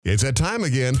It's that time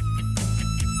again.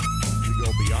 We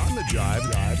go beyond the jive.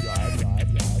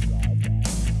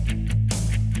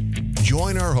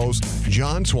 Join our hosts,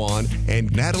 John Swan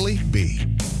and Nathalie B.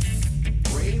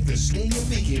 Brave the sting of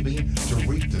beekeeping to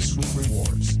reap the sweet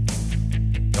rewards.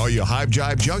 All you Hive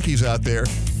Jive junkies out there,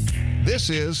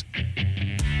 this is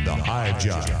the Hive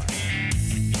Jive.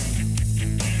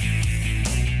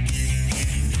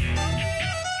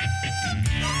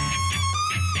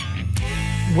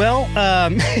 Well,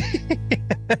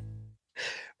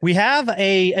 we have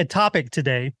a topic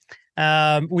today.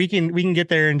 We can get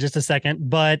there in just a second,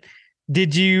 but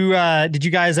did you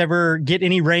guys ever get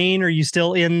any rain? Are you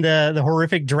still in the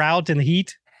horrific drought and the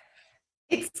heat?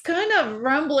 It's kind of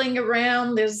rumbling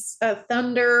around. There's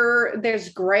thunder, there's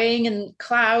graying and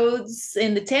clouds,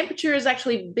 and the temperature has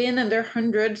actually been under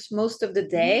hundreds most of the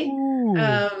day.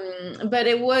 But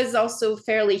it was also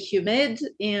fairly humid,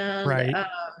 and right.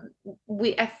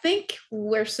 I think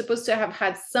we're supposed to have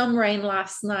had some rain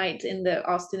last night in the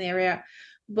Austin area,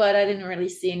 but I didn't really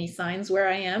see any signs where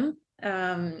I am.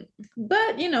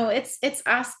 But it's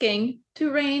asking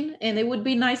to rain, and it would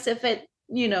be nice if it,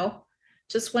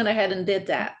 just went ahead and did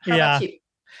that. How about you?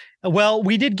 Well,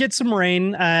 we did get some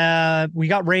rain. We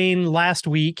got rain last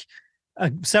week,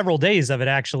 several days of it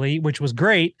actually, which was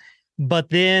great. But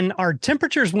then our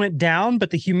temperatures went down,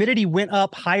 but the humidity went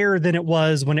up higher than it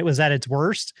was when it was at its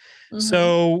worst. Mm-hmm.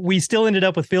 So we still ended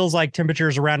up with feels like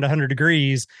temperatures around 100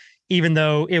 degrees, even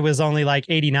though it was only like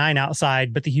 89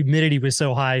 outside, but the humidity was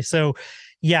so high. So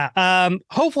yeah,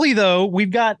 hopefully though,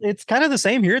 it's kind of the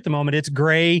same here at the moment. It's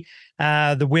gray.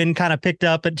 The wind kind of picked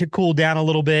up to cool down a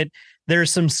little bit.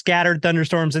 There's some scattered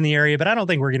thunderstorms in the area, but I don't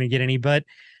think we're going to get any. But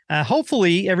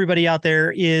hopefully everybody out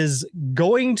there is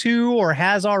going to or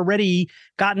has already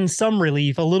gotten some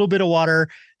relief, a little bit of water,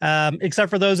 except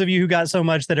for those of you who got so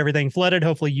much that everything flooded.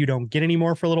 Hopefully you don't get any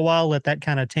more for a little while. Let that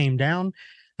kind of tame down.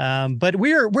 But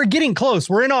we're getting close.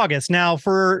 We're in August now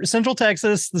for Central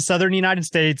Texas, the southern United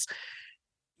States.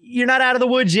 You're not out of the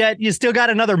woods yet. You still got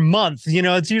another month.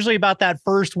 It's usually about that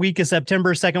first week of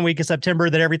September, second week of September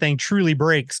that everything truly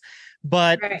breaks.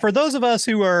 But right. For those of us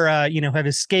who are, have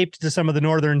escaped to some of the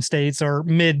northern states or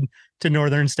mid to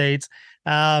northern states,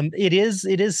 it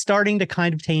is starting to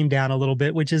kind of tame down a little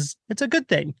bit, it's a good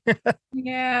thing.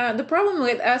 Yeah. The problem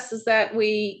with us is that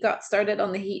we got started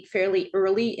on the heat fairly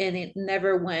early and it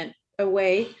never went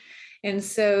away. And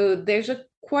so there's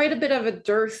quite a bit of a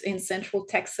dearth in Central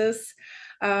Texas.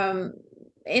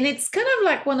 And it's kind of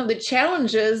like one of the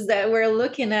challenges that we're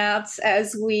looking at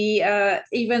as we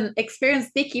even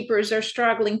experienced beekeepers are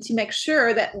struggling to make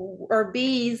sure that our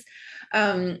bees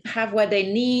have what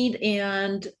they need.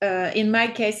 And in my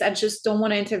case, I just don't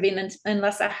want to intervene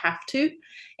unless I have to.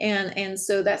 And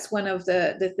so that's one of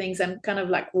the things I'm kind of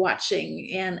like watching.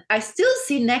 And I still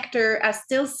see nectar. I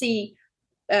still see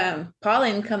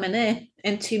pollen coming in.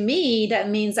 And to me, that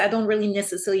means I don't really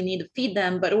necessarily need to feed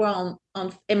them, but we're on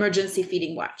emergency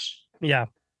feeding watch. Yeah,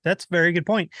 that's a very good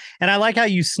point. And I like how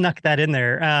you snuck that in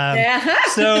there. Yeah.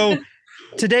 So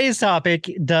today's topic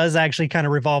does actually kind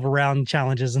of revolve around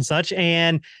challenges and such.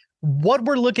 And what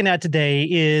we're looking at today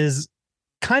is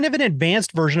kind of an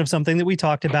advanced version of something that we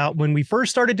talked about when we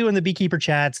first started doing the beekeeper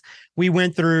chats. We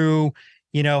went through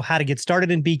how to get started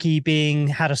in beekeeping,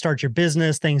 how to start your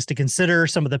business, things to consider,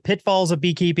 some of the pitfalls of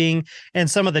beekeeping,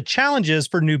 and some of the challenges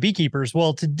for new beekeepers.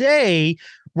 Well, today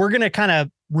we're going to kind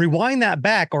of rewind that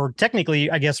back, or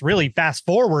technically, I guess, really fast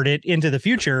forward it into the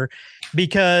future,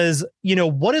 because,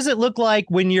 what does it look like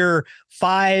when you're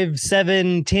 5,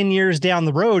 7, 10 years down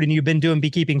the road and you've been doing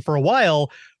beekeeping for a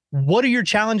while? What do your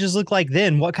challenges look like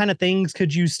then? What kind of things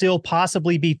could you still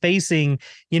possibly be facing?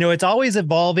 It's always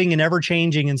evolving and ever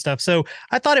changing and stuff. So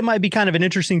I thought it might be kind of an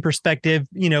interesting perspective.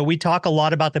 We talk a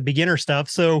lot about the beginner stuff.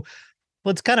 So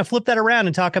let's kind of flip that around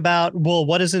and talk about, well,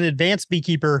 what does an advanced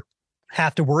beekeeper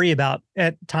have to worry about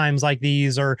at times like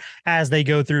these or as they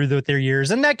go through their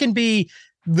years? And that can be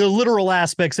the literal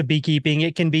aspects of beekeeping.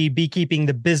 It can be beekeeping,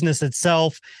 the business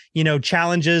itself,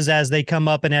 challenges as they come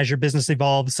up and as your business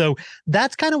evolves. So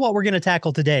that's kind of what we're going to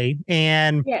tackle today.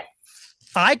 And yes.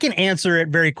 I can answer it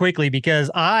very quickly because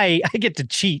I get to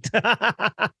cheat. You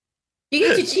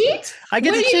get to cheat? I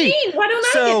get to cheat. What do you mean? Why don't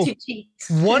I get to cheat?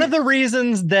 One of the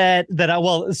reasons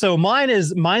so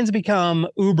mine's become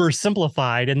uber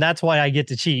simplified, and that's why I get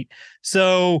to cheat.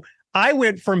 So I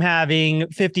went from having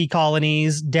 50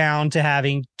 colonies down to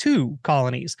having 2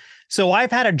 colonies. So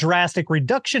I've had a drastic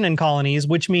reduction in colonies,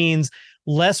 which means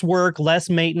less work, less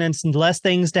maintenance, and less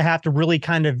things to have to really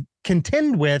kind of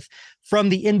contend with from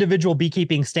the individual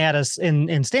beekeeping status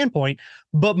and standpoint.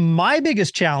 But my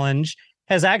biggest challenge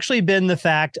has actually been the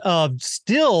fact of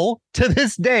still to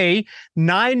this day,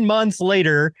 9 months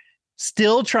later,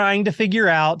 still trying to figure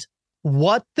out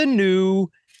what the new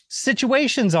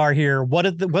situations are here.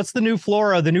 What's the new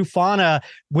flora, the new fauna?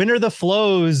 When are the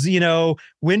flows?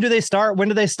 When do they start? When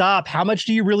do they stop? How much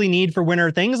do you really need for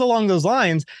winter? Things along those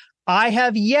lines. I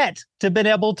have yet to been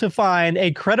able to find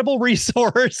a credible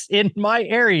resource in my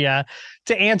area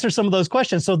to answer some of those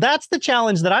questions. So that's the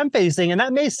challenge that I'm facing. And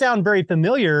that may sound very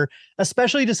familiar,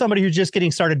 especially to somebody who's just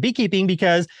getting started beekeeping,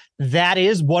 because that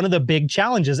is one of the big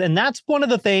challenges. And that's one of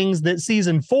the things that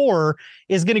season 4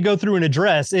 is going to go through and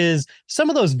address, is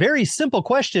some of those very simple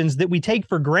questions that we take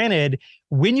for granted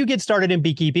when you get started in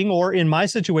beekeeping, or in my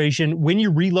situation, when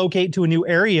you relocate to a new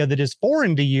area that is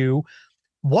foreign to you.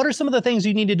 What are some of the things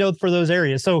you need to know for those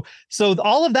areas? So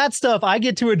all of that stuff I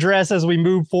get to address as we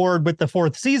move forward with the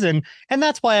 4th season, and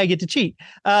that's why I get to cheat.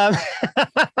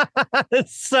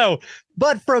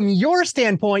 But from your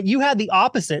standpoint, you had the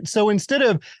opposite. So instead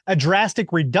of a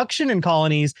drastic reduction in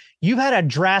colonies, you've had a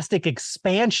drastic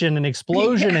expansion and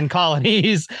explosion in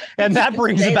colonies. And that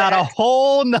brings about a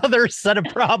whole nother set of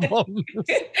problems.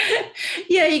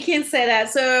 Yeah, you can't say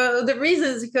that. So the reason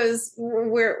is because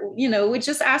we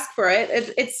just ask for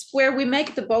it. It's where we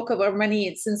make the bulk of our money.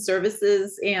 It's in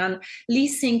services and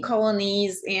leasing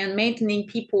colonies and maintaining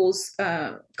people's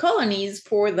colonies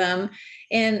for them.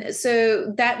 And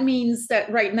so that means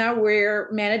that right now we're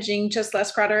managing, just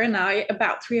Les Crowder and I,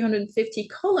 about 350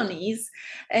 colonies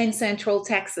in Central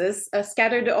Texas,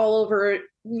 scattered all over,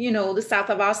 the south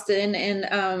of Austin and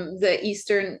the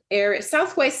eastern area,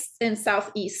 southwest and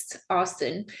southeast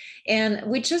Austin. And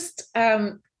we just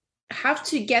have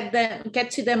to get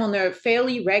to them on a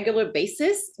fairly regular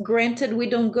basis. Granted, we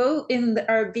don't go in the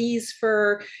RVs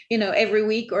for every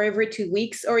week or every 2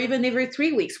 weeks or even every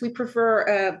 3 weeks. We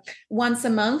prefer once a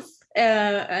month,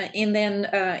 and then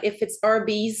if it's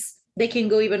RVs, they can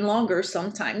go even longer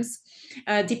sometimes,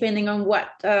 depending on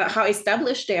how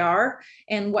established they are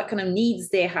and what kind of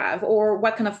needs they have or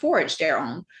what kind of forage they're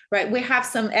on. Right? We have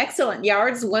some excellent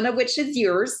yards, one of which is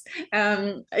yours,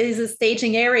 is a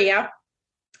staging area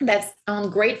that's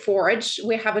on great forage.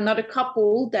 We have another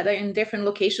couple that are in different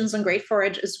locations on great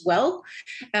forage as well.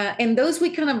 And those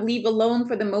we kind of leave alone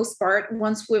for the most part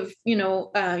once we've,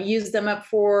 used them up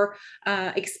for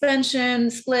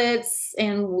expansion, splits.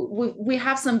 And we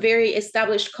have some very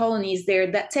established colonies there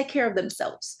that take care of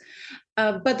themselves.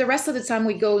 But the rest of the time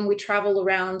we go and we travel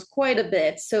around quite a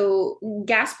bit. So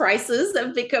gas prices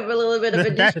have become a little bit of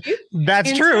an issue.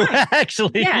 That's true,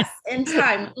 actually. Yes, and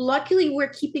time. Luckily, we're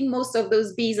keeping most of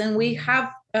those bees, and we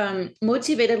have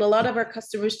motivated a lot of our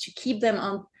customers to keep them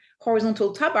on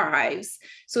horizontal tabar hives.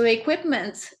 So the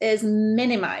equipment is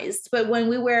minimized. But when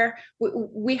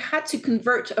we had to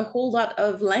convert a whole lot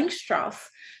of Langstroth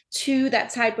to that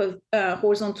type of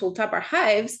horizontal tabar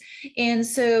hives. And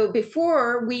so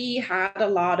before, we had a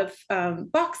lot of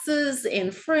boxes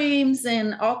and frames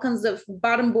and all kinds of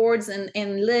bottom boards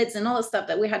and lids and all the stuff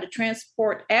that we had to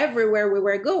transport everywhere we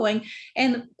were going.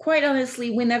 And quite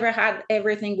honestly, we never had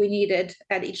everything we needed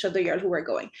at each of the yards we were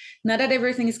going. Now that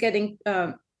everything is getting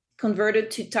converted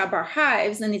to tabar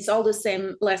hives, and it's all the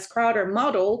same Les Crowder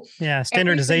model. Yeah,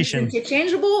 standardization.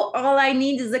 Interchangeable. All I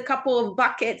need is a couple of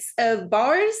buckets of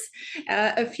bars,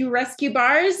 a few rescue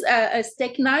bars, a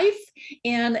steak knife,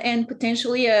 and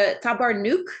potentially a tabar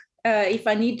nuke if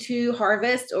I need to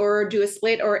harvest or do a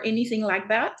split or anything like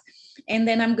that. And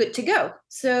then I'm good to go.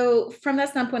 So from that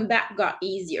standpoint, that got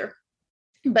easier.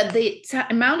 But the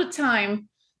amount of time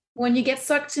when you get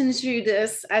sucked into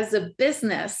this as a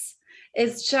business,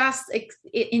 it's just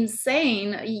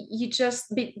insane. You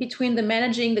just between the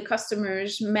managing the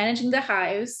customers, managing the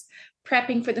hives,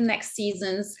 prepping for the next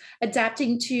seasons,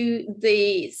 adapting to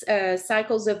the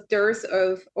cycles of dearth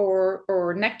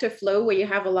or nectar flow, where you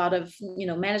have a lot of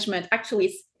management. Actually,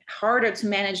 it's harder to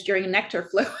manage during nectar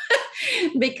flow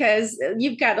because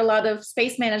you've got a lot of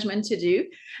space management to do.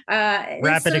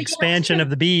 Rapid expansion of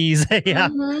the bees. Yeah.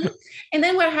 Mm-hmm. And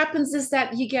then what happens is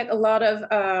that you get a lot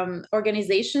of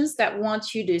organizations that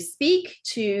want you to speak,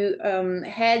 to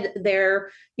head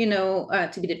their,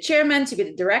 to be the chairman, to be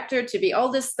the director, to be all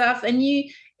this stuff. And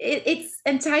it's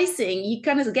enticing. You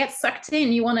kind of get sucked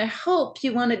in. You want to help.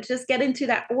 You want to just get into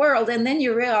that world. And then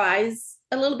you realize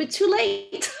a little bit too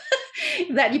late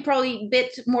that you probably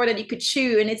bit more than you could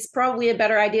chew. And it's probably a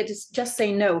better idea to just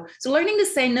say no. So learning to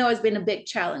say no has been a big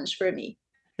challenge for me.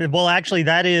 Well, actually,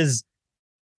 that is,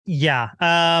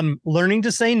 learning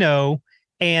to say no.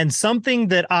 And something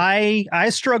that I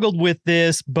struggled with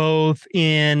this both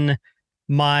in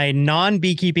my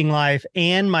non-beekeeping life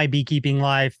and my beekeeping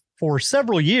life for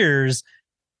several years.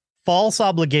 false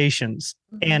obligations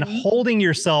and holding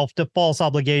yourself to false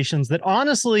obligations that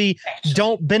honestly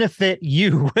don't benefit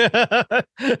you.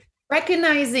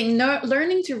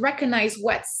 Learning to recognize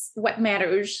what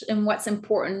matters and what's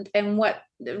important and what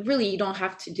really you don't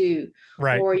have to do,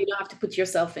 right, or you don't have to put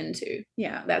yourself into.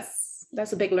 Yeah,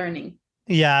 that's a big learning.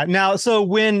 Yeah. Now, so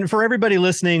for everybody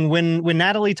listening, when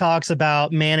Nathalie talks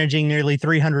about managing nearly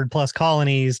 300 plus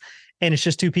colonies, and it's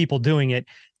just two people doing it,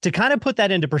 to kind of put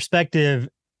that into perspective.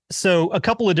 So a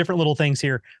couple of different little things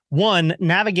here. One,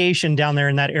 navigation down there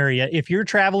in that area. If you're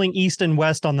traveling east and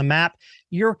west on the map,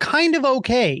 you're kind of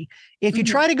okay. If you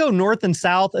try to go north and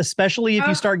south, especially if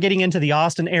you start getting into the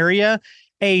Austin area,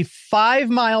 a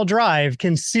 5-mile drive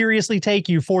can seriously take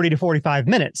you 40 to 45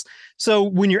 minutes. So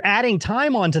when you're adding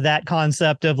time onto that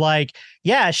concept of like,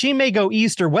 yeah, she may go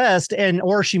east or west,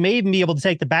 or she may even be able to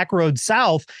take the back road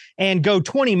south and go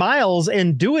 20 miles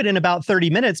and do it in about 30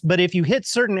 minutes. But if you hit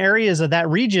certain areas of that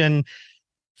region,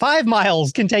 5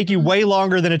 miles can take you way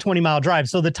longer than a 20-mile drive.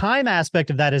 So the time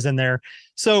aspect of that is in there.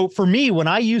 So for me, when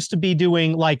I used to be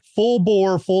doing like full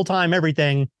bore, full time,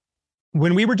 everything,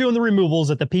 when we were doing the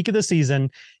removals at the peak of the season,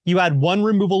 you had one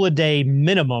removal a day,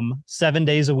 minimum 7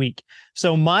 days a week.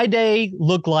 So my day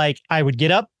looked like I would get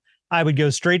up, I would go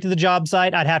straight to the job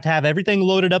site. I'd have to have everything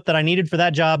loaded up that I needed for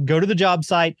that job, go to the job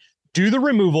site, do the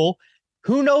removal.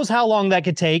 Who knows how long that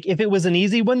could take? If it was an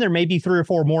easy one, there may be 3 or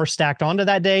 4 more stacked onto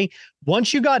that day.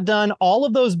 Once you got done, all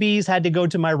of those bees had to go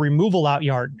to my removal out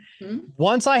yard.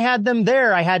 Once I had them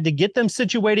there, I had to get them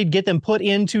situated, get them put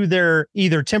into their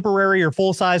either temporary or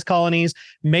full-size colonies,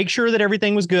 make sure that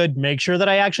everything was good, make sure that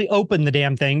I actually opened the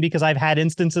damn thing, because I've had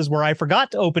instances where I forgot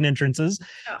to open entrances,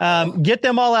 get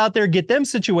them all out there, get them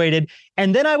situated.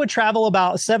 And then I would travel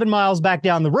about 7 miles back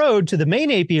down the road to the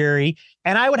main apiary,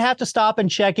 and I would have to stop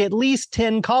and check at least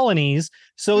 10 colonies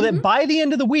so that by the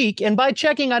end of the week, and by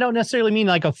checking, I don't necessarily mean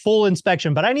like a full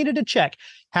inspection, but I needed to check,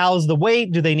 how's the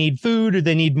weight? Do they need food? Do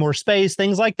they need more space?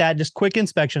 Things like that, just quick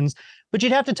inspections. But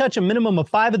you'd have to touch a minimum of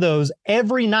 5 of those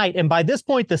every night. And by this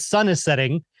point, the sun is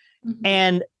setting.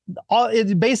 And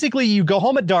basically you go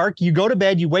home at dark, you go to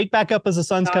bed, you wake back up as the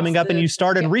sun's coming up, and you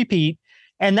start and repeat.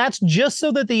 And that's just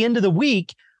so that at the end of the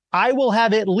week, I will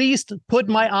have at least put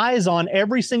my eyes on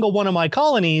every single one of my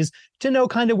colonies to know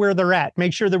kind of where they're at.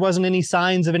 Make sure there wasn't any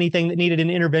signs of anything that needed an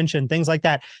intervention, things like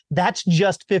that. That's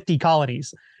just 50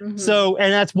 colonies. So,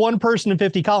 and that's one person in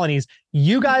 50 colonies.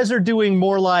 You guys are doing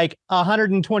more like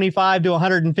 125 to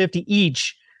 150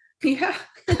 each. Yeah.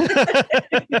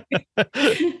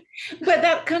 But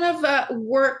that kind of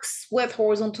works with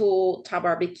horizontal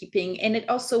tabard beekeeping. And it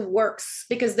also works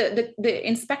because the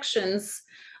inspections,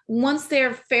 once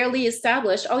they're fairly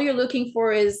established, all you're looking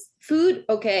for is food.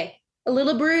 Okay. A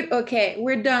little brood. Okay.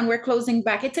 We're done. We're closing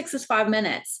back. It takes us 5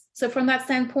 minutes. So from that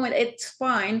standpoint, it's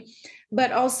fine.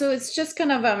 But also it's just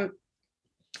kind of,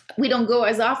 we don't go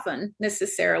as often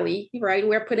necessarily, right?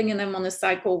 We're putting them on a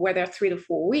cycle where they're 3 to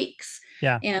 4 weeks.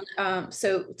 Yeah. And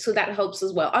so that helps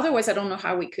as well. Otherwise, I don't know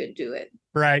how we could do it.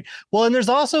 Right. Well, and there's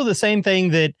also the same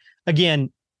thing that,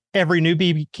 again, every new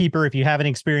beekeeper, if you haven't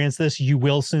experienced this, you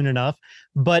will soon enough.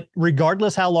 But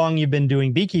regardless how long you've been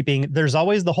doing beekeeping, there's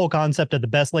always the whole concept of the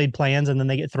best laid plans, and then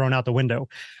they get thrown out the window.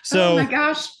 So, oh my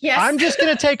gosh, yes. I'm just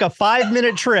going to take a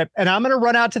 5-minute trip, and I'm going to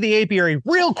run out to the apiary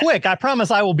real quick. I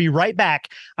promise I will be right back.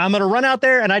 I'm going to run out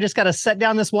there, and I just got to set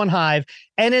down this one hive.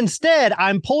 And instead,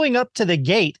 I'm pulling up to the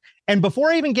gate. And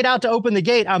before I even get out to open the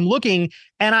gate, I'm looking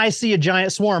and I see a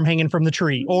giant swarm hanging from the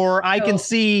tree, or I can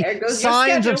see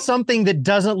signs of something that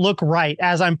doesn't look right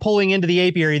as I'm pulling into the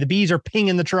apiary. The bees are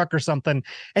pinging the truck or something.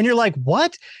 And you're like,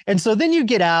 what? And so then you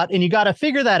get out and you got to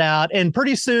figure that out. And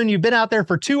pretty soon you've been out there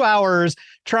for 2 hours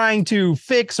trying to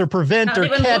fix or prevent or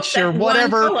catch or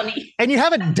whatever. And you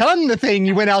haven't done the thing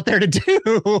you went out there to do.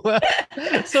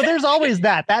 So there's always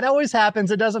that. That always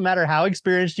happens. It doesn't matter how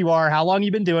experienced you are, how long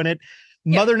you've been doing it.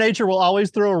 Mother Nature will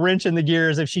always throw a wrench in the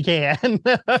gears if she can.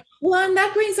 Well, and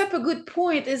that brings up a good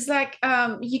point. Is like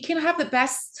you can have the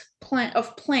best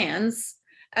plans,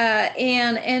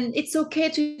 and it's okay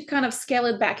to kind of scale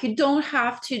it back. You don't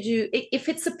have to do if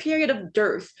it's a period of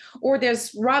dearth, or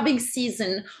there's robbing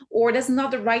season, or there's not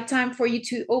the right time for you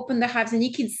to open the hives, and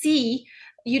you can see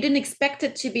you didn't expect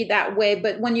it to be that way.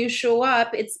 But when you show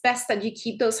up, it's best that you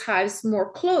keep those hives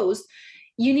more closed.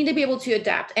 You need to be able to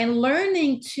adapt, and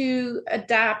learning to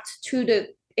adapt to the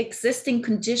existing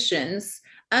conditions,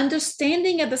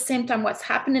 understanding at the same time what's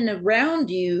happening around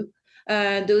you,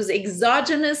 those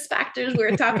exogenous factors we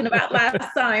were talking about last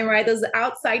time, right? Those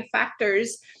outside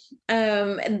factors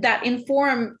that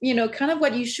inform, kind of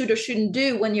what you should or shouldn't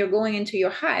do when you're going into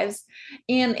your hives.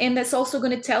 And that's also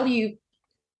going to tell you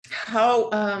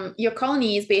how your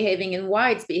colony is behaving and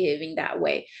why it's behaving that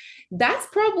way. That's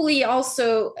probably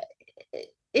also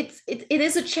it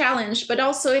is a challenge, but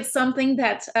also it's something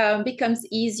that becomes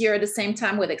easier at the same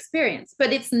time with experience.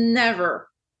 But it's never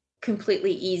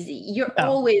completely easy. You're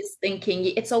always thinking,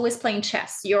 it's always playing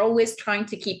chess. You're always trying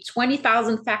to keep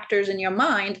 20,000 factors in your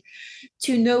mind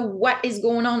to know what is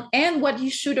going on and what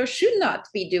you should or should not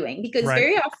be doing, because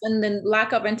very often the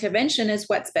lack of intervention is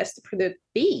what's best for the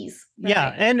bees. Right?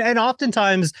 Yeah. And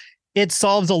oftentimes it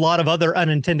solves a lot of other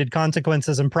unintended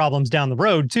consequences and problems down the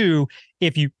road too,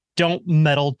 if you don't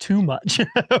meddle too much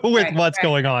with what's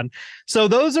going on. So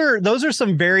those are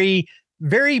some very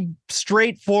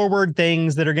straightforward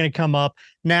things that are going to come up.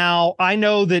 Now, I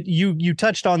know that you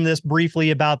touched on this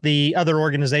briefly about the other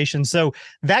organizations. So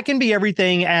that can be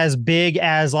everything as big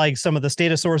as like some of the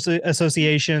state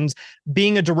associations,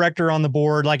 being a director on the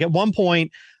board. Like at one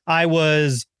point I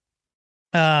was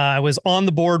on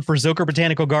the board for Zilker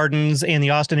Botanical Gardens and the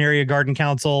Austin Area Garden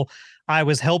Council. I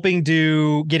was helping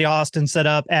get Austin set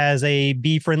up as a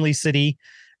bee-friendly city.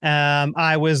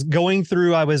 I was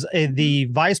the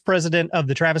vice president of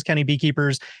the Travis County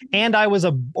Beekeepers, and I was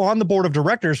on the board of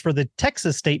directors for the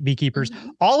Texas State Beekeepers,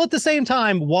 all at the same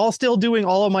time while still doing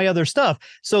all of my other stuff.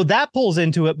 So that pulls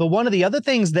into it. But one of the other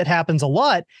things that happens a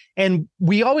lot, and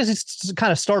we always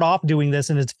kind of start off doing this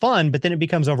and it's fun, but then it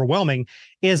becomes overwhelming,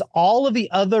 is all of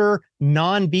the other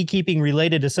non-beekeeping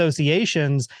related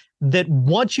associations that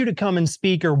want you to come and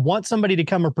speak or want somebody to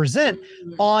come or present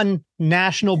on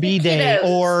National Bee Day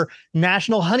or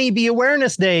National Honeybee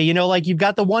Awareness Day. You know, like you've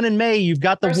got the one in May, you've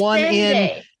got the one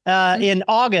in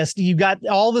August, you've got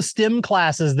all the STEM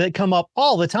classes that come up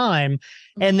all the time.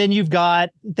 And then you've got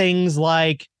things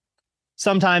like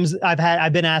sometimes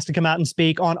I've been asked to come out and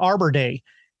speak on Arbor Day.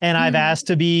 And I've asked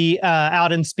to be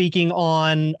out and speaking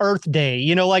on Earth Day.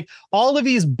 You know, like all of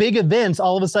these big events,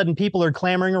 all of a sudden people are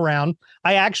clamoring around.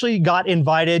 I actually got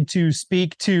invited to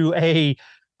speak to I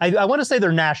want to say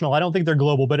they're national. I don't think they're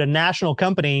global, but a national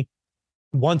company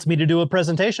wants me to do a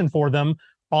presentation for them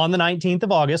on the 19th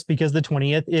of August because the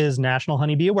 20th is National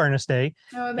Honeybee Awareness Day.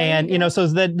 And, you know, so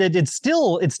that it's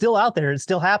still out there. It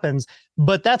still happens.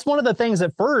 But that's one of the things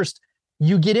at first,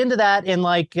 you get into that, and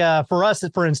like for us,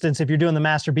 for instance, if you're doing the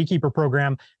Master Beekeeper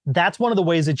program, that's one of the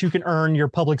ways that you can earn your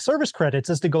public service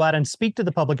credits is to go out and speak to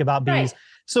the public about bees.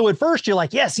 So at first you're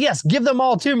like, yes, give them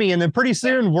all to me. And then pretty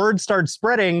soon word starts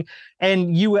spreading.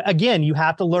 And you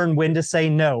have to learn when to say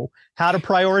no, how to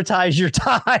prioritize your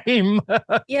time.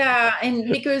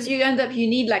 And because you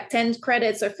need like 10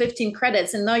 credits or 15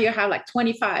 credits, and now you have like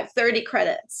 25, 30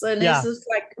 credits. And it's just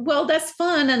like, well, that's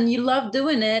fun and you love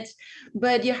doing it,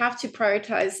 but you have to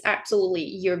prioritize absolutely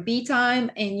your bee time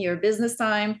and your business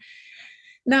time.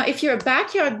 Now, if you're a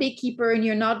backyard beekeeper and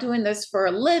you're not doing this for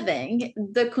a living,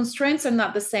 the constraints are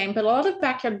not the same, but a lot of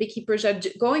backyard beekeepers are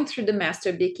going through the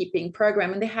Master Beekeeping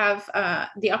program, and they have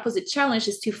the opposite challenge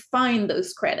is to find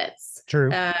those credits.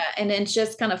 True. And then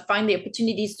just kind of find the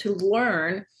opportunities to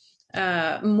learn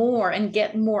more and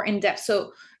get more in depth.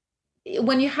 So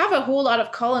when you have a whole lot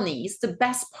of colonies, the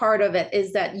best part of it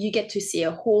is that you get to see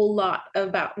a whole lot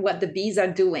about what the bees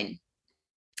are doing.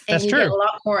 And That's you true. get a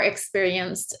lot more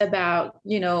experienced about,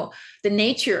 you know, the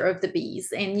nature of the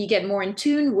bees, and you get more in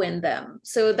tune with them.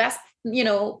 So that's, you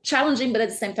know, challenging, but at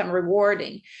the same time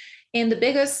rewarding. And the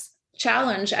biggest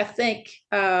challenge, I think,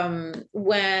 I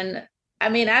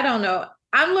don't know,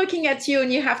 I'm looking at you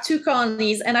and you have 2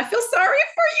 colonies and I feel sorry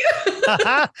for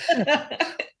you.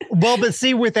 Well, but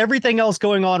see, with everything else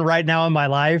going on right now in my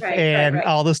life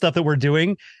all the stuff that we're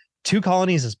doing, 2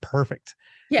 colonies is perfect.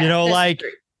 Yeah, you know, like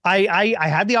true. I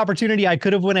had the opportunity. I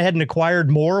could have went ahead and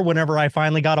acquired more whenever I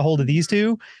finally got a hold of these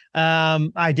 2.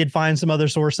 I did find some other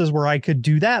sources where I could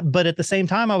do that. But at the same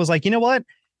time, I was like, you know what?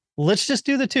 Let's just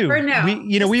do the 2. For now,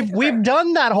 we've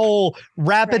done that whole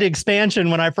rapid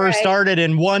expansion when I first started,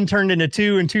 and 1 turned into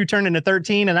 2 and 2 turned into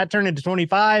 13 and that turned into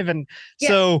 25. And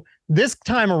so this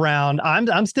time around,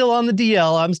 I'm still on the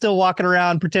DL. I'm still walking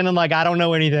around pretending like I don't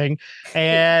know anything.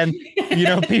 And, you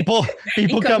know, people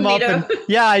come up and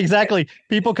exactly.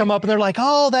 People come up and they're like,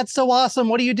 oh, that's so awesome.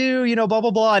 What do you do? You know, blah,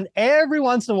 blah, blah. And every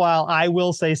once in a while I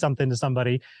will say something to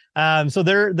somebody. So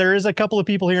there is a couple of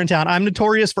people here in town. I'm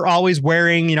notorious for always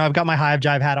wearing, you know, I've got my Hive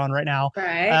Jive hat on right now.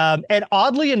 And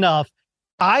oddly enough,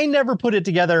 I never put it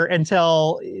together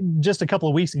until just a couple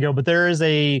of weeks ago, but there's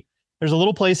a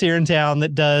little place here in town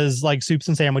that does like soups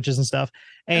and sandwiches and stuff.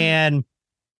 And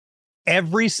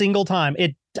every single time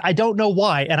I don't know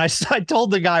why. And I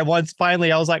told the guy once,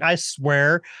 finally, I was like, I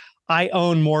swear I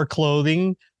own more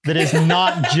clothing that is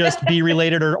not just bee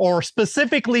related or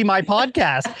specifically my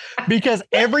podcast, because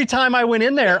every time I went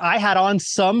in there, I had on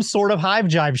some sort of Hive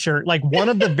Jive shirt, like one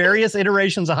of the various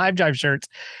iterations of Hive Jive shirts.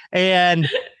 And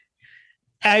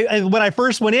when I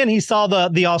first went in, he saw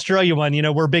the Australia one,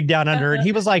 we're big down under. And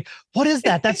he was like, what is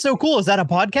that? That's so cool. Is that a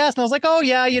podcast? And I was like, oh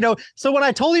yeah. So when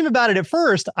I told him about it at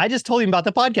first, I just told him about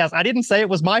the podcast. I didn't say it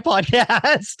was my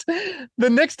podcast. The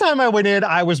next time I went in,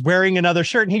 I was wearing another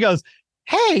shirt and he goes,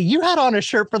 hey, you had on a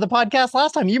shirt for the podcast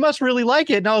last time. You must really like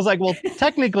it. And I was like, well,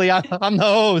 technically I'm the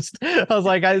host. I was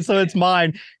like, so it's mine.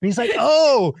 And he's like,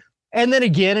 oh, and then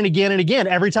again and again and again,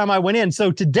 every time I went in.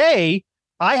 So today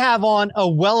I have on a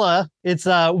Wella. It's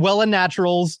a Wella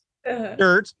Naturals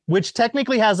shirt, which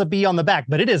technically has a bee on the back,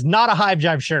 but it is not a Hive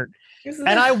Jive shirt.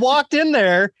 And I walked in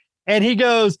there and he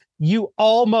goes, you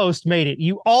almost made it.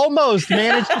 You almost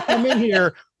managed to come in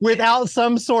here without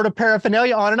some sort of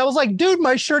paraphernalia on. And I was like, dude,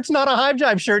 my shirt's not a Hive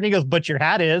Jive shirt. And he goes, but your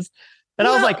hat is. And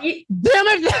I was like, damn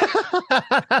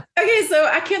it. Okay, so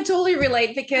I can totally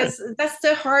relate, because that's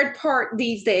the hard part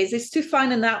these days, is to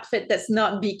find an outfit that's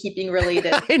not beekeeping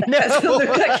related. I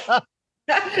know.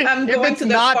 I'm going to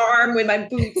the farm with my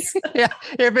boots. Yeah,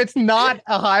 if it's not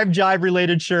a Hive Jive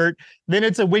related shirt, then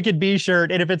it's a Wicked Bee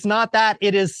shirt. And if it's not that,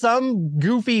 it is some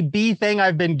goofy bee thing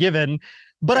I've been given.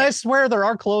 But I swear there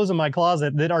are clothes in my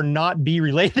closet that are not bee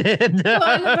related. Well,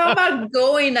 how about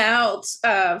going out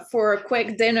for a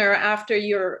quick dinner after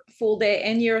your full day,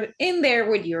 and you're in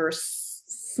there with your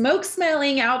smoke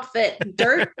smelling outfit,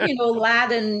 dirt,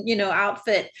 laden,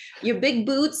 outfit, your big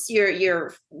boots,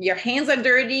 your hands are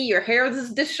dirty, your hair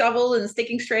is disheveled and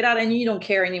sticking straight out, and you don't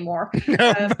care anymore.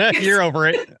 You're over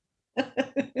it.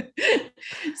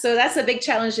 So that's a big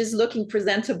challenge, is looking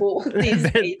presentable these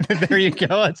days. There you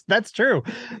go. That's true.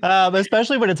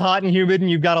 Especially when it's hot and humid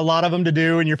and you've got a lot of them to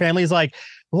do, and your family's like,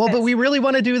 well, but we really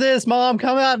want to do this. Mom,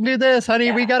 come out and do this, honey.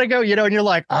 Yeah. We got to go, and you're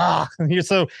like,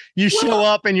 so you show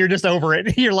up and you're just over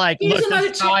it. You're like, look,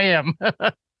 this is how I am.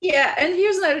 Yeah. And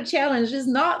here's another challenge, is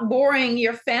not boring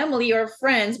your family or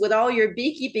friends with all your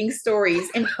beekeeping stories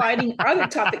and finding other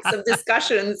topics of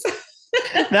discussions.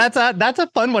 That's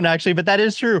a fun one, actually, but that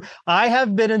is true. I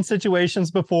have been in situations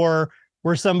before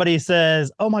where somebody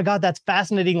says, oh my God, that's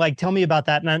fascinating. Like, tell me about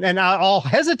that. And I'll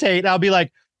hesitate. I'll be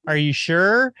like, are you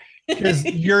sure? Because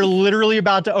you're literally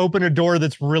about to open a door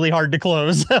that's really hard to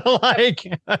close.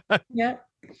 Yeah.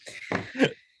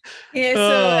 Yeah,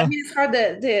 so it's hard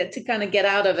to kind of get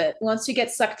out of it once you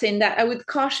get sucked in. That I would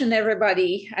caution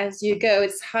everybody as you go.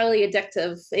 It's highly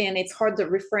addictive, and it's hard to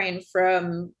refrain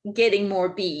from getting more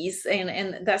bees.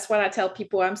 And that's what I tell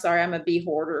people. I'm sorry, I'm a bee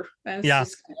hoarder. And it's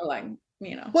just kind of like,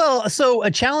 Well, so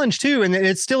a challenge too, and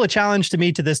it's still a challenge to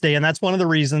me to this day, and that's one of the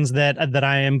reasons that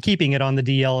I am keeping it on the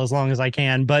DL as long as I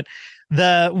can. But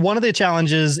one of the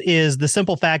challenges is the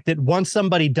simple fact that once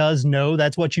somebody does know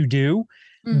that's what you do,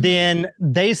 then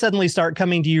they suddenly start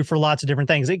coming to you for lots of different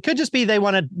things. It could just be they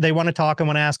want to talk and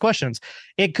want to ask questions.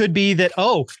 It could be that,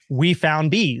 oh, we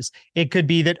found bees. It could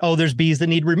be that, oh, there's bees that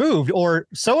need removed, or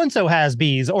so-and-so has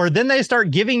bees. Or then they start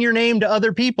giving your name to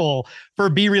other people for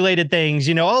bee related things.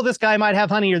 Oh, this guy might have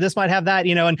honey, or this might have that,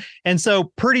 and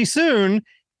so pretty soon,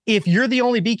 if you're the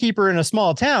only beekeeper in a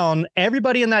small town,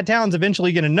 everybody in that town's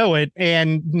eventually going to know it.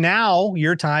 And now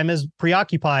your time is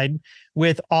preoccupied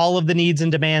with all of the needs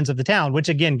and demands of the town, which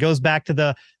again goes back to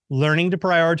the learning to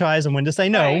prioritize and when to say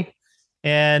no. Right.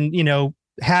 And,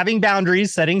 having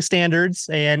boundaries, setting standards,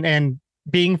 and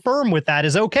being firm with that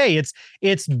is okay.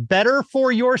 It's better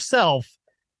for yourself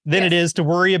than it is to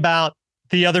worry about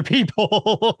the other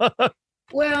people.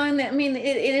 Well, and I mean,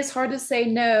 it is hard to say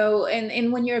no.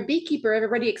 And when you're a beekeeper,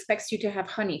 everybody expects you to have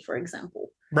honey, for example.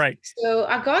 Right. So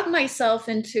I got myself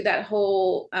into that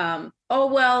whole,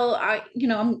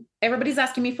 everybody's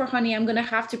asking me for honey. I'm going to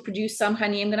have to produce some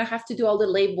honey. I'm going to have to do all the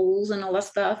labels and all that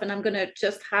stuff. And I'm going to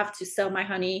just have to sell my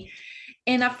honey.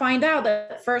 And I find out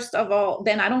that, first of all,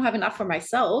 then I don't have enough for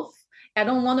myself. I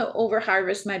don't want to over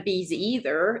harvest my bees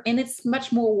either. And it's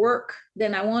much more work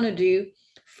than I want to do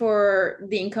for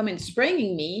the income it's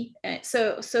bringing me.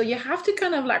 So you have to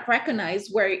kind of like recognize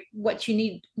what you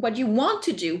need, what you want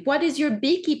to do. What is your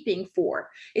beekeeping for?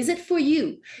 Is it for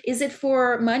you? Is it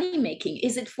for money making?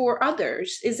 Is it for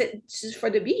others? Is it just for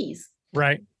the bees?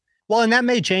 Right. Well, and that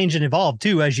may change and evolve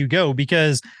too as you go,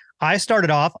 because I started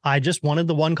off, I just wanted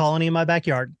the one colony in my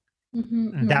backyard.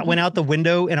 That went out the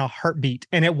window in a heartbeat.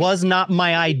 And it was not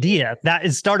my idea. That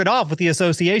it started off with the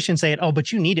association saying, oh,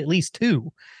 but you need at least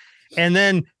two. And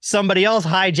then somebody else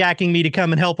hijacking me to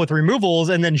come and help with removals,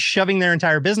 and then shoving their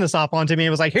entire business off onto me. It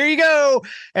was like, here you go.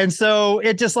 And so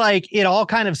it just it all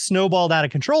kind of snowballed out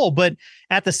of control. But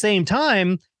at the same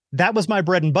time, that was my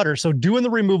bread and butter. So doing the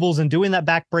removals and doing that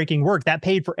backbreaking work, that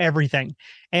paid for everything.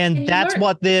 And that's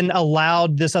what then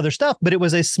allowed this other stuff, but it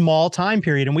was a small time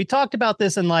period. And we talked about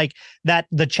this in like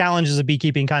the challenges of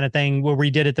beekeeping kind of thing where we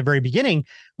did at the very beginning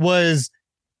was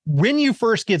when you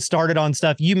first get started on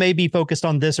stuff, you may be focused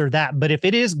on this or that, but if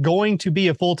it is going to be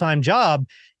a full-time job,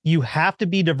 you have to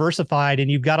be diversified and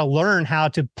you've got to learn how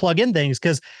to plug in things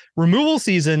because removal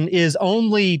season is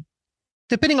only,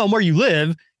 depending on where you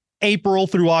live, April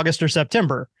through August or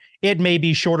September. It may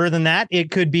be shorter than that. It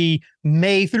could be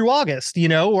May through August,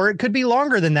 or it could be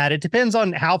longer than that. It depends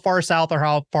on how far south or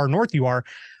how far north you are.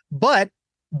 But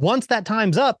once that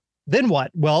time's up, then what?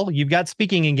 Well, you've got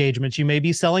speaking engagements. You may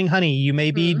be selling honey. You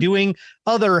may be doing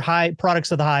other high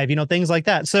products of the hive, things like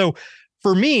that. So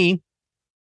for me,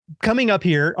 coming up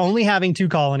here, only having 2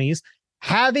 colonies,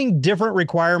 having different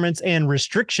requirements and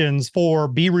restrictions for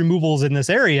bee removals in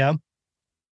this area,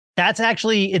 that's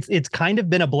actually, it's kind of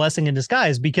been a blessing in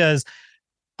disguise because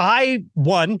I,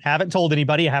 haven't told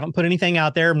anybody, I haven't put anything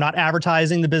out there. I'm not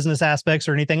advertising the business aspects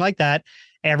or anything like that.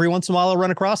 Every once in a while I'll run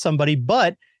across somebody,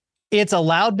 but it's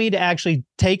allowed me to actually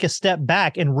take a step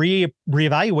back and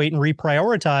reevaluate and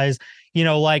reprioritize,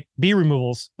 like bee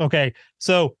removals. Okay.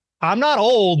 So I'm not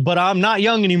old, but I'm not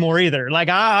young anymore either. Like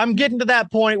I'm getting to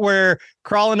that point where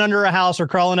crawling under a house or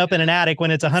crawling up in an attic when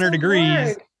it's 100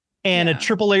 degrees and a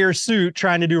triple layer suit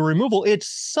trying to do a removal, it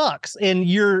sucks. And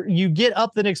you get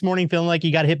up the next morning feeling like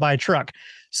you got hit by a truck.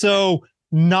 So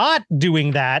not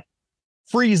doing that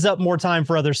frees up more time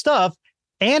for other stuff.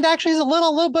 And actually is a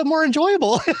little bit more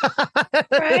enjoyable.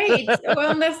 Right.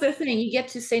 Well, and that's the thing. You get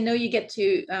to say no, you get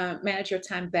to manage your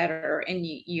time better and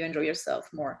you enjoy yourself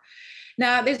more.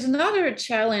 Now, there's another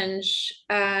challenge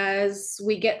as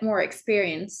we get more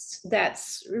experienced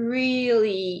that's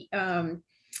really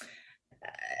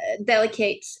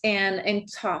delicate and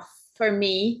tough for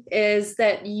me is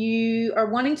that you are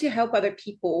wanting to help other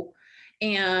people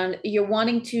and you're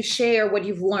wanting to share what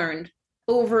you've learned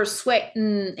over sweat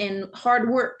and hard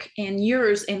work and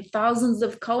years and thousands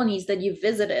of colonies that you've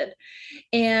visited.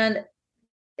 And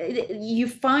you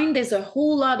find there's a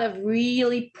whole lot of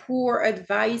really poor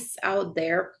advice out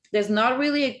there. There's not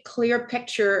really a clear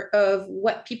picture of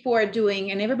what people are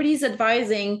doing, and everybody's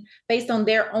advising based on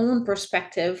their own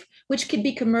perspective, which could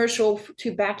be commercial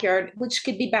to backyard, which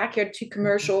could be backyard to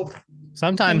commercial.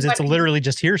 Sometimes it's literally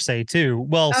just hearsay too.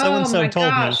 Well, so-and-so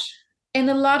told me. And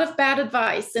a lot of bad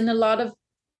advice and a lot of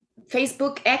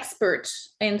Facebook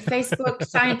experts and Facebook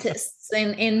scientists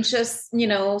and just,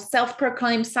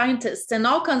 self-proclaimed scientists and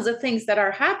all kinds of things that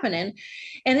are happening.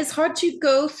 And it's hard to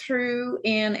go through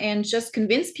and just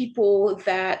convince people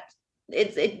that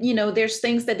there's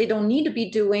things that they don't need to be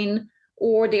doing,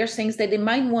 or there's things that they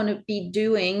might want to be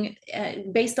doing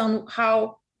based on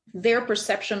how their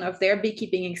perception of their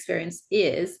beekeeping experience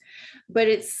is. But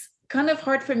it's kind of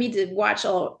hard for me to watch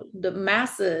all the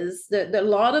masses, the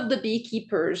lot of the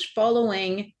beekeepers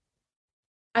following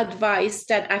advice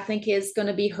that I think is going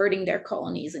to be hurting their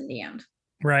colonies in the end.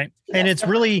 Right. And it's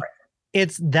really,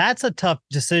 that's a tough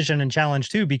decision and challenge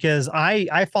too, because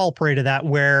I fall prey to that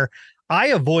where I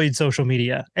avoid social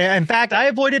media. In fact, I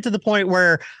avoid it to the point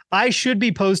where I should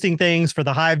be posting things for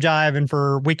the Hive Jive and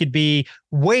for Wicked Bee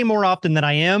way more often than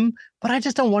I am, but I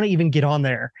just don't want to even get on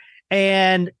there.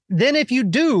 And then if you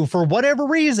do, for whatever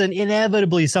reason,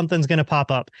 inevitably something's going to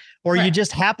pop up, or you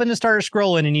just happen to start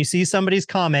scrolling and you see somebody's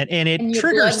comment and it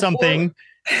triggers something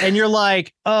and you're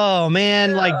like, oh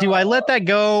man, like, do I let that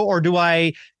go? Or do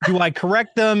I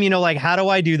correct them? Like, how do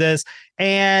I do this?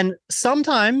 And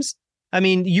sometimes,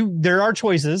 there are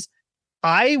choices.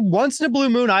 Once in a blue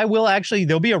moon,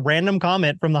 there'll be a random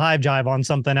comment from the Hive Jive on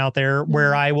something out there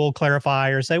where I will clarify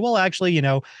or say, well, actually,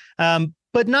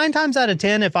 but 9 times out of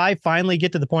 10, if I finally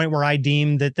get to the point where I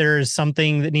deem that there is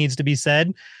something that needs to be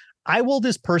said, I will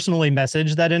just personally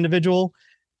message that individual.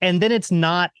 And then it's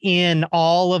not in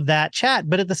all of that chat.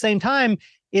 But at the same time,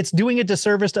 it's doing a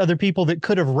disservice to other people that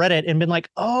could have read it and been like,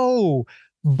 oh,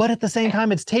 but at the same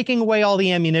time, it's taking away all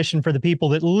the ammunition for the people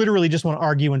that literally just want to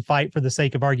argue and fight for the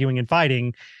sake of arguing and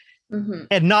fighting.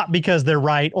 And not because they're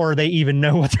right or they even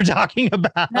know what they're talking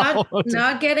about.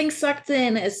 Not getting sucked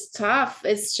in is tough.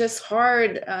 It's just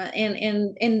hard.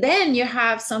 And then you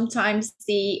have sometimes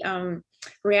the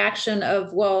reaction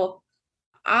of, well,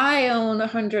 I own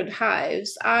 100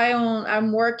 hives.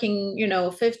 I'm working,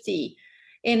 50.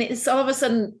 And it's all of a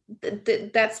sudden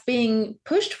that's being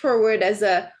pushed forward as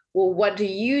a, well, what do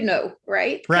you know?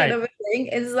 Right. Kind of a thing.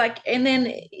 It's like, and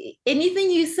then anything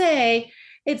you say,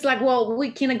 it's like, well, we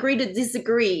can agree to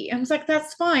disagree. And it's like,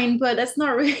 that's fine, but that's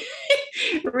not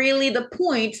really the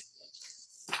point.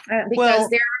 Because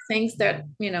there are things that,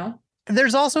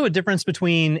 There's also a difference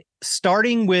between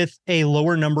starting with a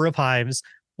lower number of hives,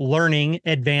 learning,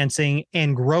 advancing,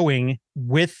 and growing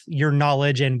with your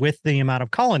knowledge and with the amount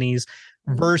of colonies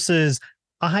versus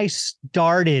I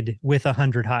started with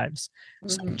 100 hives.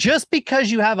 So just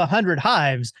because you have 100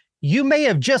 hives, you may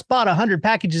have just bought 100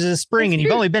 packages this spring and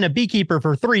you've only been a beekeeper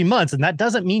for 3 months. And that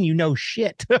doesn't mean you know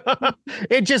shit.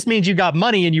 It just means you got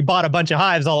money and you bought a bunch of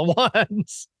hives all at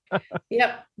once.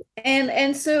 Yep.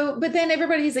 And so, but then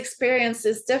everybody's experience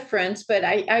is different. But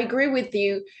I agree with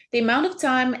you. The amount of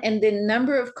time and the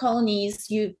number of colonies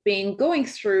you've been going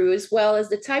through, as well as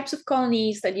the types of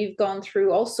colonies that you've gone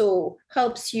through, also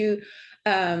helps you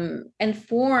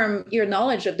inform your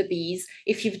knowledge of the bees.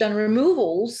 If you've done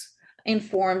removals,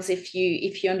 informs if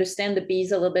you understand the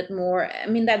bees a little bit more. I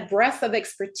mean, that breadth of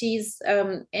expertise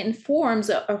informs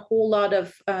a whole lot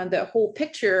of the whole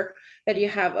picture that you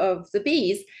have of the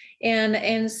bees.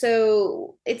 And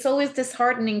so it's always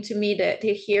disheartening to me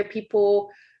to hear people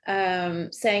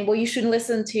saying, well, you shouldn't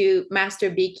listen to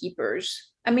master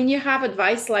beekeepers. I mean, you have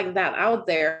advice like that out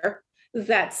there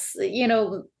that's,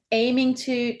 aiming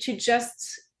to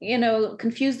just,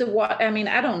 confuse the what. I mean,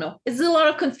 I don't know. It's a lot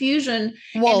of confusion.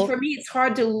 Well, and for me, it's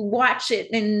hard to watch it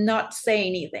and not say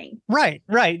anything. Right.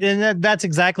 And that's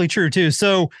exactly true too.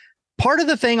 So part of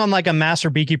the thing on like a master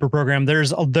beekeeper program,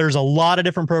 there's a lot of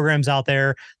different programs out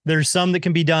there. There's some that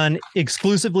can be done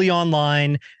exclusively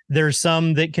online. There's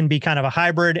some that can be kind of a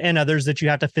hybrid and others that you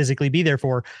have to physically be there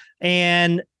for.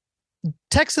 And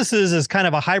Texas's is kind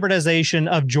of a hybridization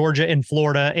of Georgia and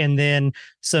Florida, and then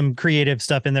some creative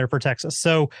stuff in there for Texas.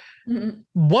 So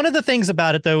one of the things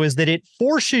about it, though, is that it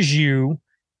forces you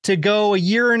to go a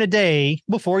year and a day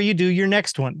before you do your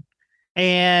next one.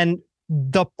 And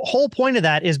the whole point of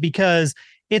that is because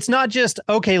it's not just,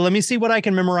 okay, let me see what I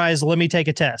can memorize. Let me take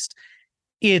a test.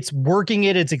 It's working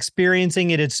it, it's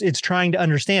experiencing it, it's trying to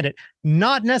understand it.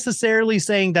 Not necessarily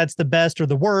saying that's the best or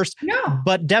the worst,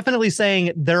 but definitely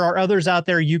saying there are others out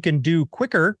there you can do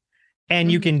quicker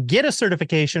and you can get a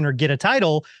certification or get a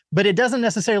title, but it doesn't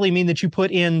necessarily mean that you put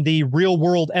in the real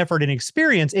world effort and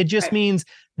experience. It just means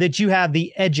that you have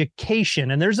the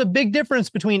education. And there's a big difference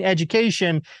between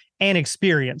education and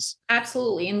experience.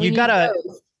 Absolutely. And you've got to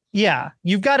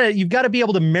be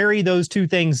able to marry those two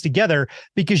things together,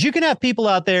 because you can have people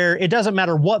out there, it doesn't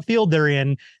matter what field they're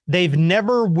in, they've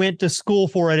never went to school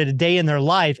for it a day in their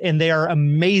life, and they are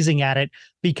amazing at it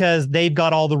because they've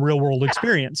got all the real world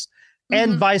experience.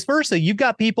 And vice versa. You've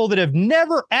got people that have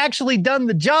never actually done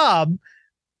the job,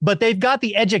 but they've got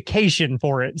the education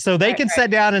for it. So they can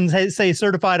sit down and say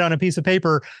certified on a piece of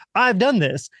paper, I've done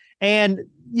this. And,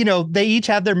 they each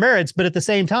have their merits, but at the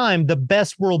same time, the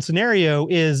best world scenario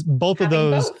is both of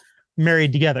those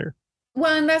married together.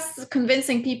 Well, and that's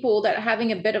convincing people that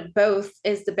having a bit of both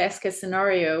is the best case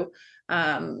scenario.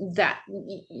 That,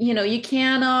 you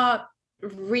cannot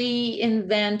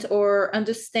reinvent or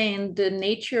understand the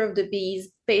nature of the bees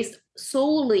based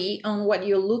solely on what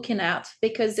you're looking at,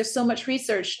 because there's so much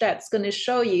research that's going to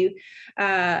show you.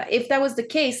 If that was the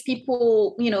case,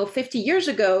 people, 50 years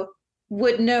ago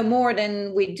would know more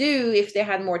than we do if they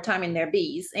had more time in their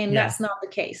bees. And that's not the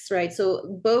case, right?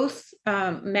 So both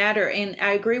matter. And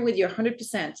I agree with you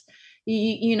 100%.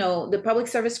 The public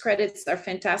service credits are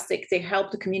fantastic. They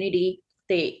help the community.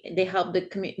 They help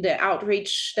the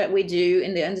outreach that we do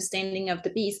in the understanding of the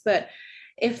bees. But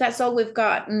if that's all we've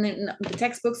got, and the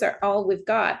textbooks are all we've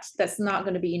got, that's not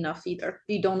going to be enough either.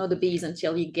 You don't know the bees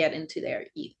until you get into there.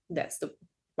 That's the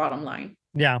bottom line.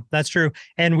 Yeah, that's true.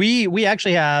 And we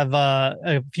actually have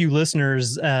a few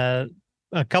listeners, a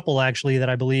couple actually, that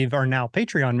I believe are now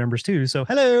Patreon members too. So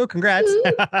hello, congrats.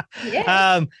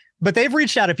 But they've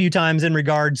reached out a few times in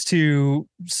regards to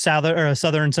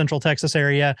southern central Texas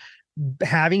area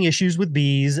having issues with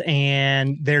bees,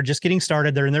 and they're just getting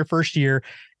started. They're in their first year.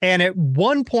 And at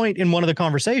one point in one of the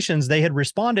conversations, they had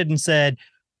responded and said,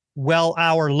 well,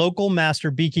 our local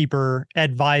master beekeeper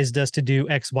advised us to do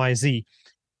XYZ,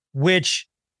 which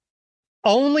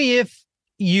only if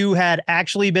you had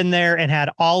actually been there and had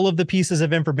all of the pieces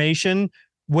of information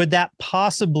would that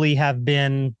possibly have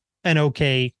been an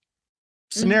okay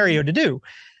scenario to do.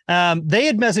 They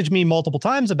had messaged me multiple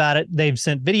times about it. They've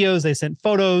sent videos, they sent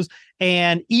photos,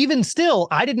 and even still,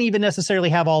 I didn't even necessarily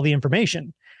have all the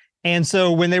information. And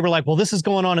so when they were like, well, this is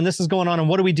going on and this is going on and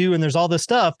what do we do? And there's all this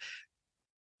stuff.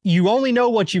 You only know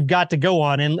what you've got to go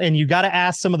on, and you got to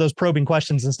ask some of those probing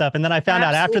questions and stuff. And then I found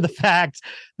out after the fact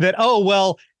that,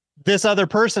 this other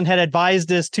person had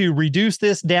advised us to reduce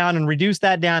this down and reduce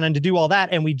that down and to do all that.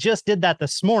 And we just did that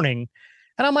this morning.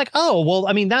 And I'm like,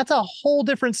 that's a whole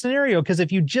different scenario, because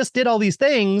if you just did all these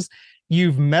things,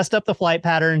 you've messed up the flight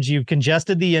patterns, you've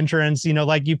congested the entrance,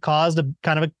 like you've caused a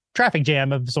kind of a traffic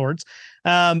jam of sorts.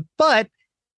 But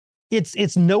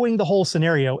it's knowing the whole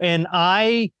scenario. And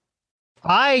I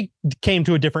came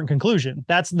to a different conclusion.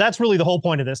 That's really the whole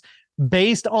point of this.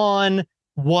 Based on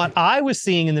what I was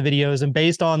seeing in the videos and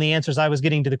based on the answers I was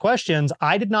getting to the questions,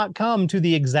 I did not come to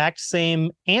the exact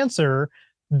same answer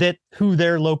that who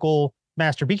their local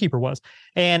master beekeeper was.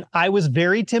 And I was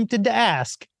very tempted to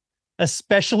ask,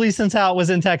 especially since how it was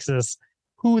in Texas,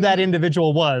 who that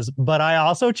individual was. But I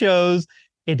also chose,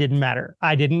 it didn't matter.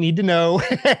 I didn't need to know.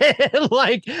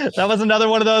 Like, that was another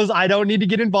one of those, I don't need to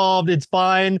get involved. It's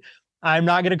fine. I'm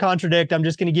not going to contradict. I'm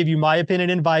just going to give you my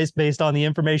opinion and advice based on the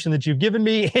information that you've given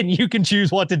me, and you can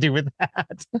choose what to do with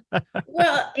that.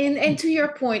 Well, and to your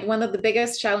point, one of the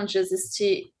biggest challenges is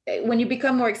when you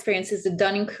become more experienced, is the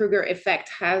Dunning-Kruger effect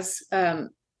has,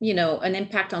 an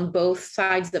impact on both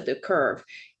sides of the curve.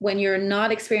 When you're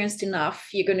not experienced enough,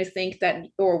 you're going to think that,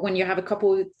 or when you have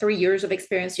 3 years of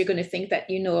experience, you're going to think that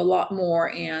you know a lot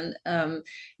more and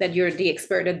that you're the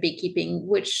expert at beekeeping,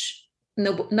 which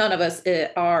none of us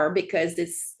are, because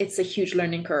it's a huge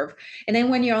learning curve. And then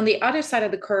when you're on the other side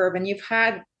of the curve and you've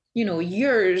had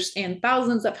years and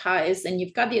thousands of hives, and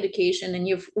you've got the education and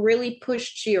you've really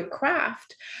pushed your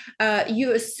craft,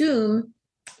 you assume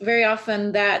very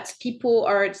often that people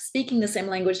are speaking the same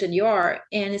language that you are.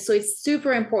 And so it's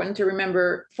super important to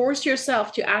remember, force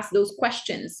yourself to ask those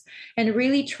questions and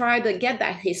really try to get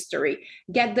that history,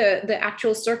 get the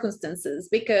actual circumstances,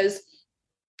 because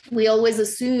we always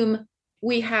assume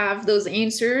we have those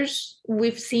answers.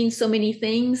 We've seen so many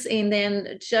things, and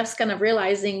then just kind of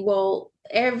realizing, well,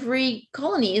 every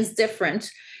colony is different.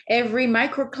 Every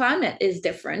microclimate is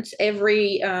different.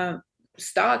 Every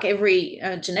stock, every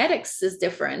genetics is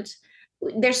different.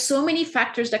 There's so many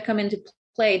factors that come into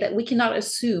play that we cannot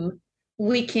assume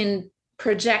we can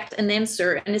project an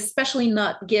answer, and especially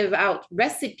not give out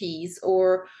recipes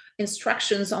or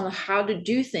instructions on how to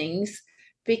do things,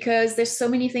 because there's so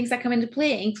many things that come into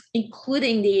play,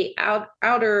 including the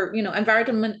outer,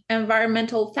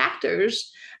 environmental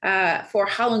factors for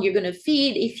how long you're going to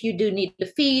feed, if you do need to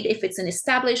feed, if it's an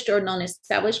established or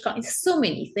non-established colony. So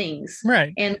many things,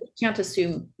 right? And we can't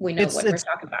assume we know what we're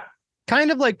talking about. Kind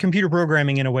of like computer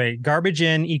programming in a way. Garbage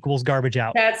in equals garbage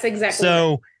out. That's exactly so.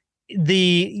 Right.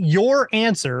 Your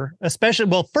answer, especially,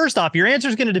 well, first off, your answer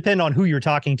is going to depend on who you're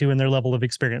talking to and their level of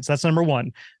experience. That's number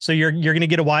one. So you're going to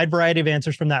get a wide variety of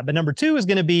answers from that. But number two is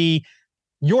going to be,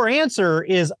 your answer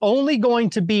is only going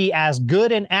to be as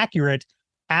good and accurate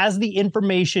as the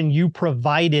information you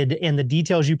provided and the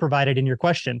details you provided in your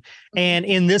question. And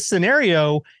in this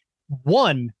scenario,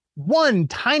 one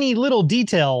tiny little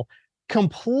detail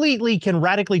completely can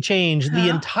radically change the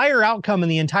entire outcome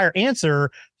and the entire answer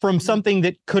from something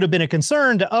that could have been a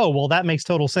concern to, oh, well, that makes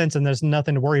total sense and there's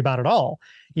nothing to worry about at all.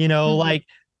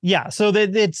 So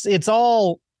that it's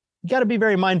all, you got to be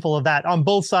very mindful of that on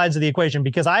both sides of the equation,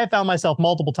 because I have found myself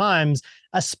multiple times,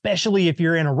 especially if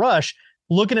you're in a rush,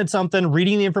 looking at something,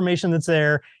 reading the information that's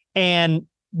there, and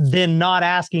then not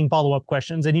asking follow-up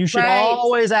questions. And you should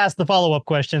always ask the follow-up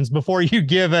questions before you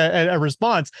give a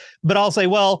response. But I'll say,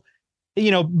 well,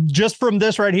 just from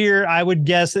this right here, I would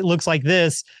guess it looks like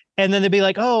this. And then they'd be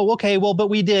like, oh, okay, well, but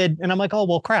we did. And I'm like, oh,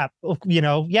 well, crap.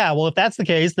 Yeah, well, if that's the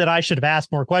case, then I should have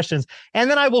asked more questions. And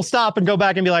then I will stop and go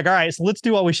back and be like, all right, so let's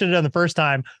do what we should have done the first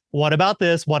time. What about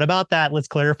this? What about that? Let's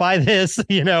clarify this,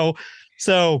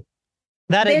 So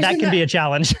that can be a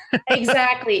challenge.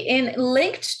 Exactly. And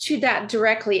linked to that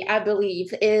directly, I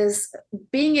believe, is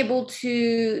being able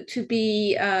to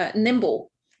be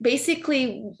nimble.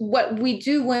 Basically, what we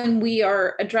do when we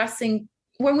are inspecting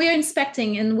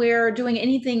and we're doing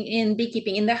anything in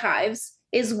beekeeping in the hives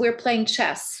is we're playing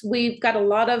chess. We've got a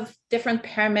lot of different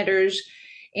parameters,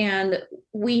 and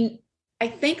I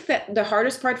think that the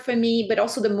hardest part for me, but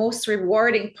also the most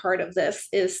rewarding part of this,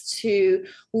 is to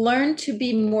learn to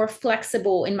be more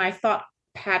flexible in my thought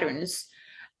patterns.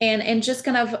 And just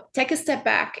kind of take a step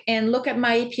back and look at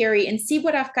my apiary and see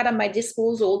what I've got at my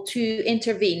disposal to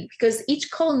intervene, because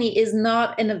each colony is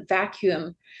not in a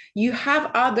vacuum. You have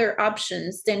other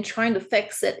options than trying to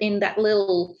fix it in that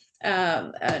little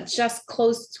just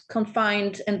closed,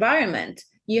 confined environment.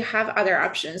 You have other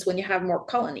options when you have more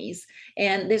colonies.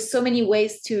 And there's so many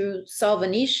ways to solve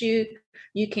an issue.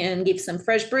 You can give some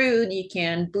fresh brood, you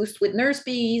can boost with nurse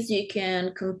bees, you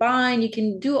can combine, you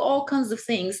can do all kinds of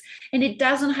things. And it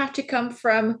doesn't have to come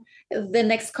from the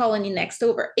next colony next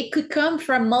over. It could come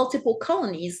from multiple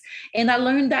colonies. And I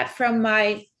learned that from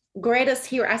my greatest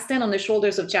hero. I stand on the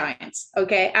shoulders of giants.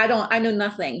 Okay. I know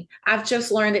nothing. I've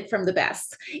just learned it from the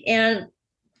best. And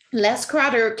Les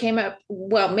Crowder came up,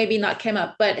 well, maybe not came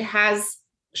up, but has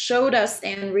showed us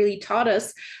and really taught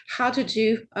us how to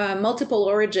do multiple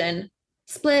origin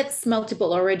splits,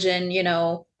 multiple origin,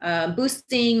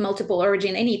 boosting, multiple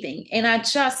origin, anything. And I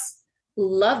just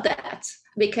love that,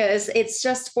 because it's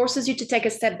just forces you to take a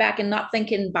step back and not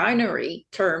think in binary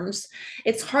terms.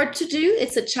 It's hard to do.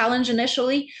 It's a challenge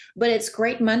initially, but it's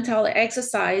great mental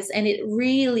exercise, and it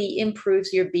really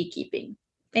improves your beekeeping.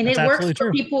 And That's it works for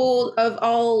true. people of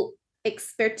all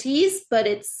expertise, but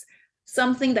it's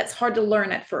something that's hard to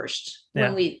learn at first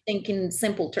when we think in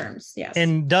simple terms. Yes.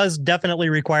 And does definitely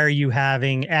require you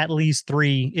having at least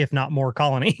 3, if not more,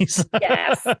 colonies.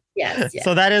 Yes.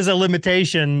 So that is a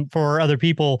limitation for other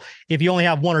people. If you only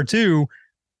have 1 or 2,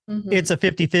 it's a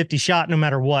 50-50 shot no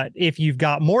matter what. If you've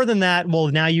got more than that, well,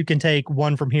 now you can take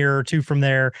 1 from here or 2 from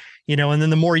there, and then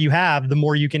the more you have, the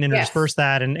more you can intersperse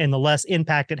that, and the less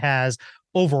impact it has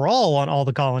overall on all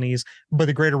the colonies, but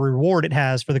the greater reward it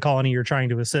has for the colony you're trying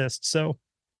to assist. So,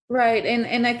 right.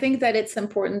 And I think that it's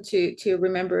important to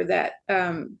remember that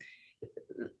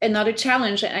another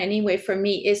challenge anyway for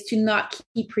me is to not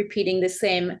keep repeating the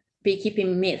same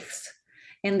beekeeping myths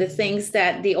and the things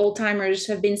that the old timers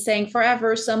have been saying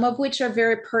forever, some of which are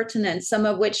very pertinent, some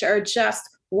of which are just,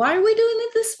 why are we doing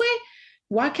it this way?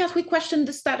 Why can't we question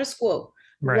the status quo?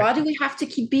 Right. Why do we have to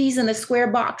keep bees in a square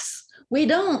box? We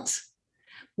don't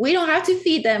have to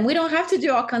feed them. We don't have to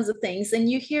do all kinds of things. And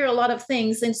you hear a lot of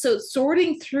things. And so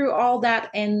sorting through all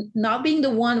that and not being the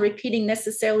one repeating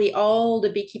necessarily all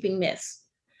the beekeeping myths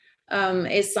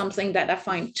is something that I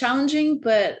find challenging,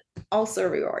 but also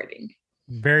rewarding.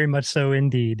 Very much so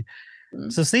indeed.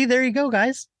 So see, there you go,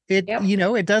 guys. It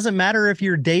doesn't matter if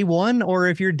you're day 1 or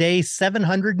if you're day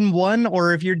 701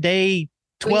 or if you're day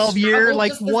 12 year,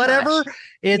 like whatever,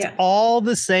 it's all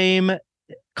the same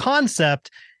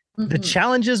concept. The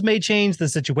challenges may change, the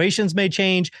situations may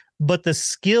change, but the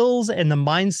skills and the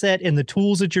mindset and the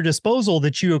tools at your disposal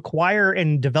that you acquire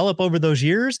and develop over those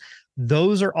years,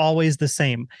 those are always the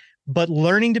same. But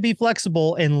learning to be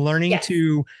flexible and learning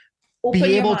to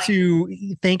be able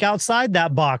to think outside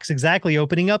that box, exactly,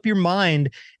 opening up your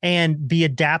mind and be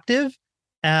adaptive.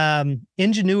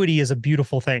 Ingenuity is a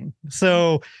beautiful thing.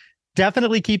 So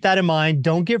definitely keep that in mind.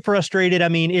 Don't get frustrated. I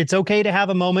mean, it's okay to have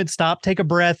a moment, stop, take a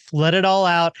breath, let it all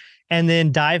out, and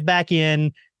then dive back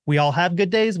in. We all have good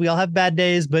days. We all have bad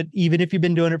days. But even if you've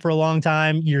been doing it for a long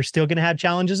time, you're still going to have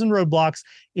challenges and roadblocks.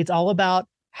 It's all about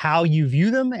how you view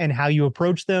them and how you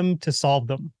approach them to solve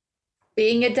them.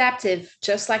 Being adaptive,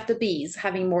 just like the bees,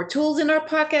 having more tools in our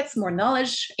pockets, more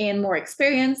knowledge and more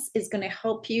experience is going to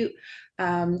help you.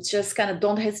 Just kind of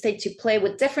don't hesitate to play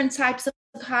with different types of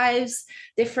hives,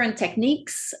 different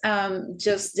techniques,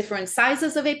 just different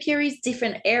sizes of apiaries,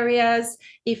 different areas,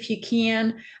 if you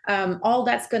can. All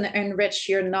that's going to enrich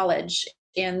your knowledge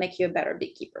and make you a better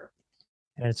beekeeper.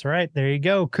 That's right. There you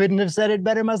go. Couldn't have said it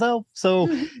better myself. So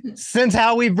since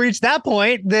how we've reached that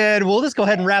point, then we'll just go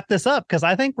ahead and wrap this up because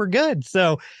I think we're good.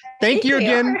 So thank you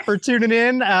again for tuning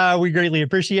in. We greatly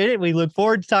appreciate it. We look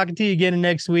forward to talking to you again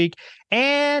next week.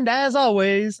 And as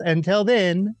always, until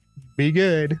then, be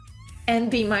good.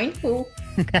 And be mindful.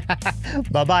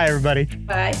 Bye-bye, everybody.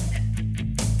 Bye.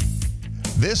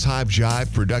 This Hive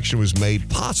Jive production was made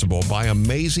possible by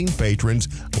amazing patrons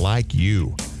like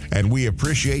you. And we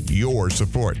appreciate your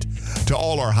support. To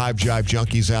all our Hive Jive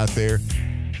junkies out there,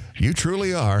 you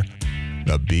truly are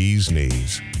the bee's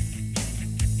knees.